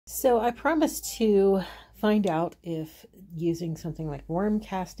So I promised to find out if using something like worm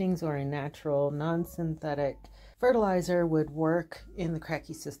castings or a natural non-synthetic fertilizer would work in the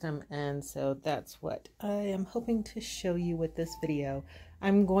Kratky system, and so that's what I am hoping to show you with this video.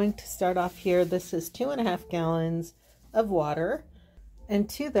 I'm going to start off here. This is 2.5 gallons of water, and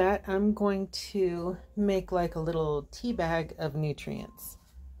to that I'm going to make like a little tea bag of nutrients.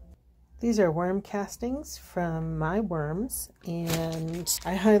 These are worm castings from my worms, and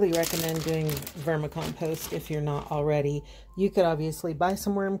I highly recommend doing vermicompost if you're not already. You could obviously buy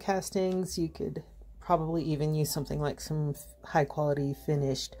some worm castings. You could probably even use something like some high quality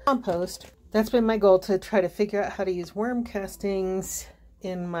finished compost. That's been my goal, to try to figure out how to use worm castings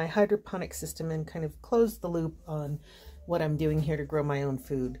in my hydroponic system and kind of close the loop on what I'm doing here to grow my own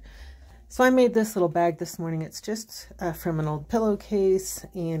food. So I made this little bag this morning. It's just from an old pillowcase,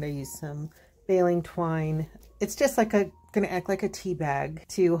 and I used some baling twine. It's just like gonna act like a tea bag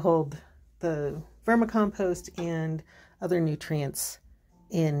to hold the vermicompost and other nutrients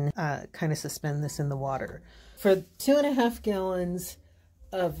in, kind of suspend this in the water. For 2.5 gallons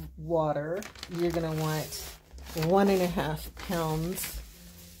of water, you're gonna want 1.5 pounds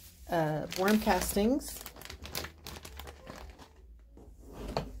of worm castings.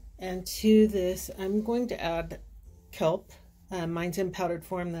 And to this, I'm going to add kelp. Mine's in powdered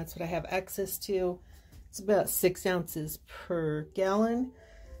form. That's what I have access to. It's about 6 ounces per gallon.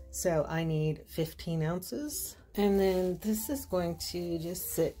 So I need 15 ounces. And then this is going to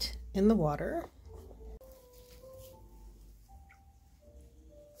just sit in the water.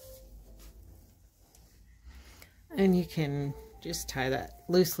 And you can just tie that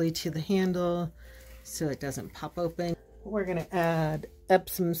loosely to the handle so it doesn't pop open. We're going to add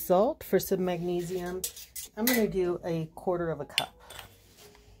Epsom salt for some magnesium. I'm going to do 1/4 cup.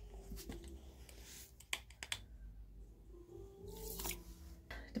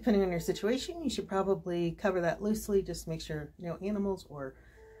 Depending on your situation, you should probably cover that loosely. Just make sure no animals or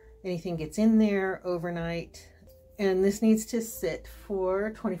anything gets in there overnight. And this needs to sit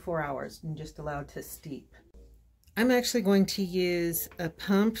for 24 hours and just allow it to steep. I'm actually going to use a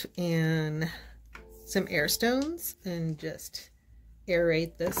pump and some air stones and just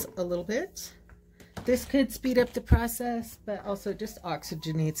aerate this a little bit. This could speed up the process, but also just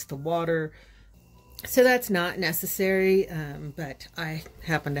oxygenates the water. So that's not necessary, but I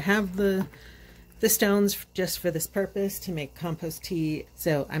happen to have the stones just for this purpose, to make compost tea,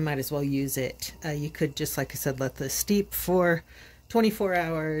 so I might as well use it. You could just, like I said, let this steep for 24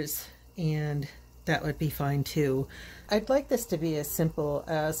 hours and that would be fine too. I'd like this to be as simple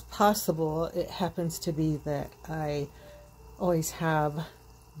as possible. It happens to be that I always have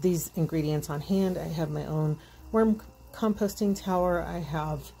these ingredients on hand. I have my own worm composting tower, I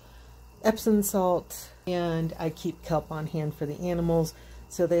have Epsom salt, and I keep kelp on hand for the animals.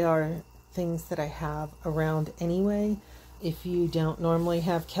 So they are things that I have around anyway. If you don't normally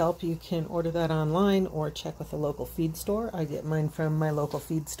have kelp, you can order that online or check with a local feed store. I get mine from my local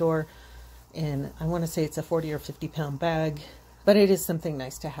feed store, and I want to say it's a 40 or 50 pound bag, but it is something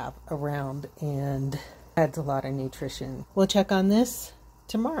nice to have around and adds a lot of nutrition. We'll check on this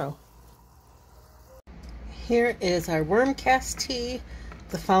tomorrow. Here is our worm cast tea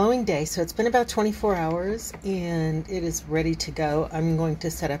the following day. So it's been about 24 hours and it is ready to go. I'm going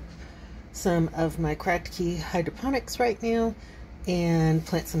to set up some of my Kratky Hydroponics right now and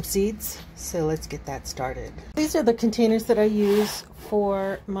plant some seeds. So let's get that started. These are the containers that I use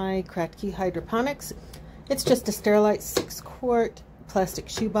for my Kratky Hydroponics. It's just a Sterilite 6-quart plastic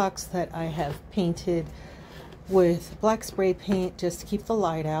shoebox that I have painted with black spray paint just to keep the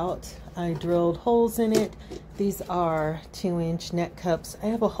light out. I drilled holes in it. These are 2-inch net cups. I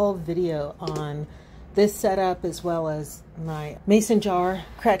have a whole video on this setup as well as my mason jar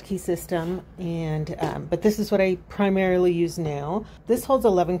Kratky system, and but this is what I primarily use now. This holds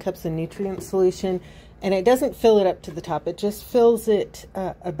 11 cups of nutrient solution, and it doesn't fill it up to the top. It just fills it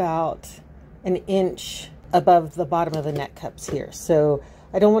about 1 inch above the bottom of the net cups here. So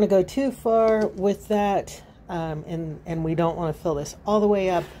I don't want to go too far with that, and we don't want to fill this all the way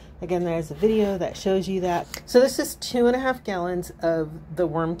up. Again, there's a video that shows you that. So this is 2.5 gallons of the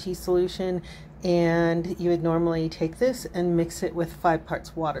worm tea solution, and you would normally take this and mix it with 5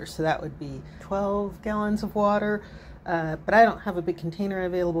 parts water. So that would be 12 gallons of water, but I don't have a big container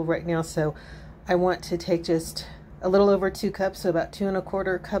available right now, so I want to take just a little over 2 cups, so about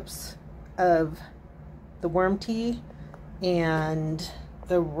 2.25 cups of the worm tea, and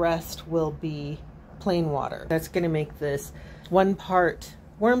the rest will be plain water. That's going to make this 1 part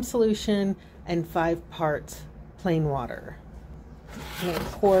worm solution and 5 parts plain water. I'm going to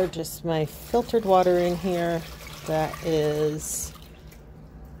pour just my filtered water in here. That is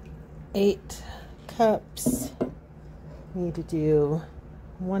 8 cups. Need to do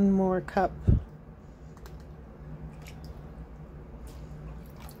 1 more cup.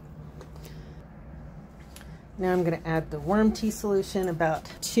 Now I'm going to add the worm tea solution, about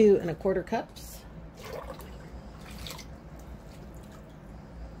 2 1/4 cups.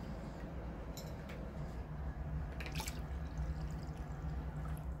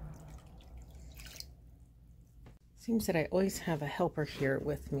 Seems that I always have a helper here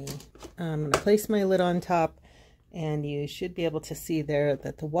with me. I'm going to place my lid on top, and you should be able to see there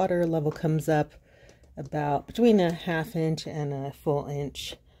that the water level comes up about between a 1/2 inch and a full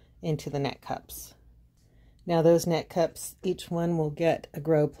inch into the net cups. Now those net cups, each one will get a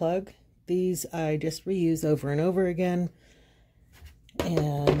grow plug. These I just reuse over and over again,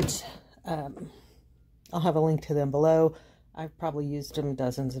 and I'll have a link to them below. I've probably used them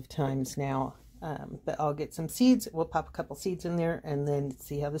dozens of times now. But I'll get some seeds. We'll pop a couple seeds in there and then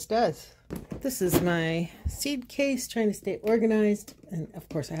see how this does. This is my seed case, trying to stay organized. And of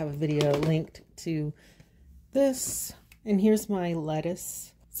course I have a video linked to this. And here's my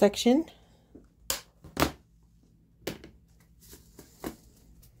lettuce section.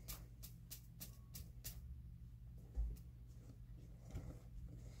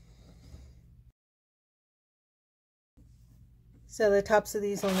 So the tops of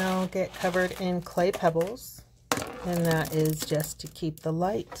these will now get covered in clay pebbles, and that is just to keep the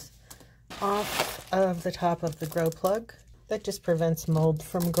light off of the top of the grow plug. That just prevents mold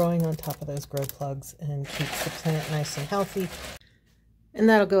from growing on top of those grow plugs and keeps the plant nice and healthy. And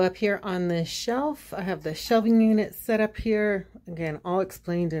that'll go up here on this shelf. I have the shelving unit set up here. Again, all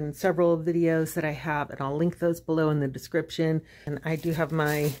explained in several videos that I have, and I'll link those below in the description. And I do have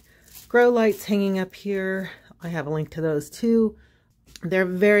my grow lights hanging up here. I have a link to those too. They're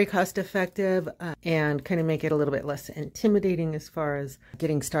very cost effective and kind of make it a little bit less intimidating as far as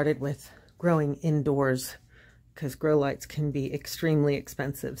getting started with growing indoors, because grow lights can be extremely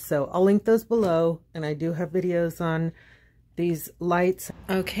expensive. So I'll link those below, and I do have videos on these lights.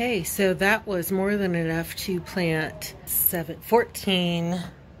 Okay, so that was more than enough to plant 14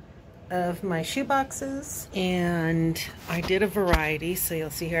 of my shoe boxes, and I did a variety. So you'll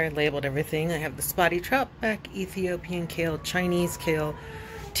see here I labeled everything. I have the spotty troutback, Ethiopian kale, Chinese kale,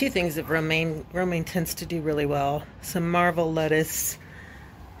 2 things that romaine tends to do really well, some Marvel lettuce.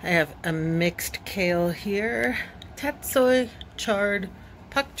 I have a mixed kale here, tatsoi, chard,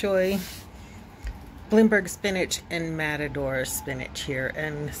 pak choi, Bloomberg spinach, and Matador spinach here.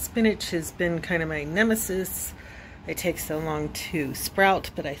 And spinach has been kind of my nemesis. It takes so long to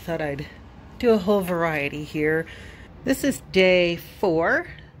sprout, but I thought I'd do a whole variety here. This is day 4,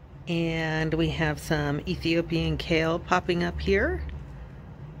 and we have some Ethiopian kale popping up here.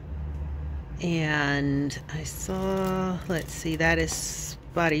 And I saw, let's see, that is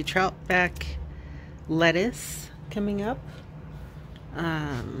spotty troutback lettuce coming up.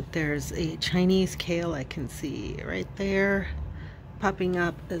 There's a Chinese kale I can see right there popping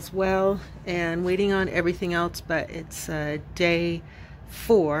up as well, and waiting on everything else, but it's day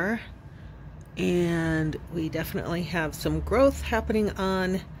 4, and we definitely have some growth happening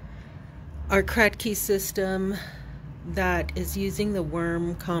on our Kratky system that is using the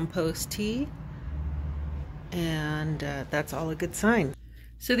worm compost tea, and that's all a good sign.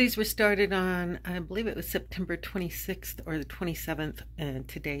 So these were started on, I believe it was September 26th or the 27th, and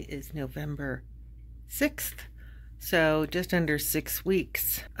today is November 6th. So just under 6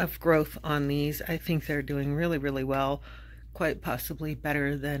 weeks of growth on these. I think they're doing really, really well. Quite possibly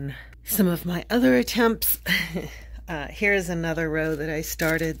better than some of my other attempts. Here's another row that I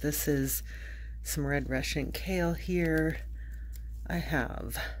started. This is some red Russian kale here. I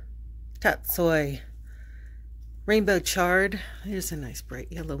have tatsoi, rainbow chard. Here's a nice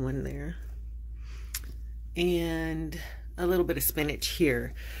bright yellow one there. And a little bit of spinach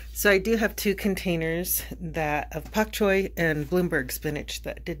here. So I do have 2 containers that of pak choi and Bloomberg spinach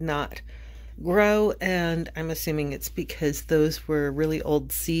that did not grow, and I'm assuming it's because those were really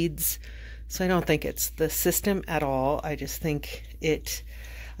old seeds. So I don't think it's the system at all. I just think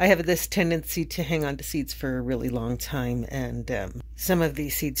I have this tendency to hang on to seeds for a really long time, and some of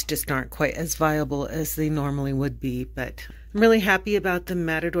these seeds just aren't quite as viable as they normally would be. But I'm really happy about the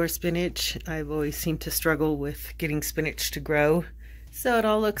Matador spinach. I've always seemed to struggle with getting spinach to grow. So it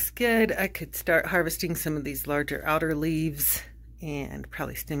all looks good. I could start harvesting some of these larger outer leaves and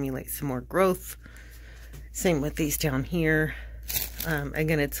probably stimulate some more growth. Same with these down here.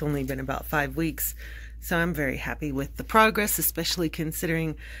 Again, it's only been about 5 weeks, so I'm very happy with the progress, especially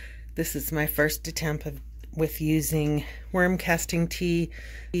considering this is my first attempt with using worm casting tea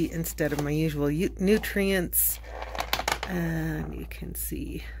instead of my usual nutrients. And you can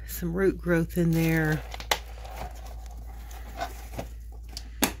see some root growth in there.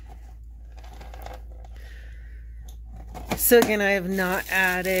 So again, I have not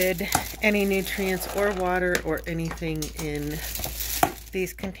added any nutrients or water or anything in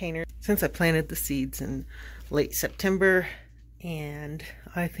these containers since I planted the seeds in late September, and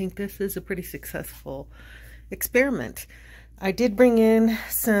I think this is a pretty successful experiment. I did bring in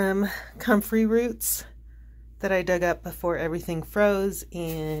some comfrey roots that I dug up before everything froze,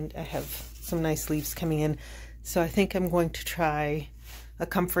 and I have some nice leaves coming in, so I think I'm going to try a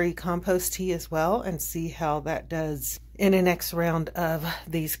comfrey compost tea as well and see how that does in the next round of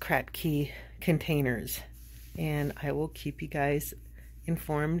these Kratky containers. And I will keep you guys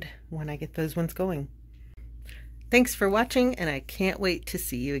informed when I get those ones going. Thanks for watching, and I can't wait to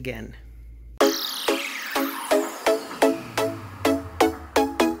see you again.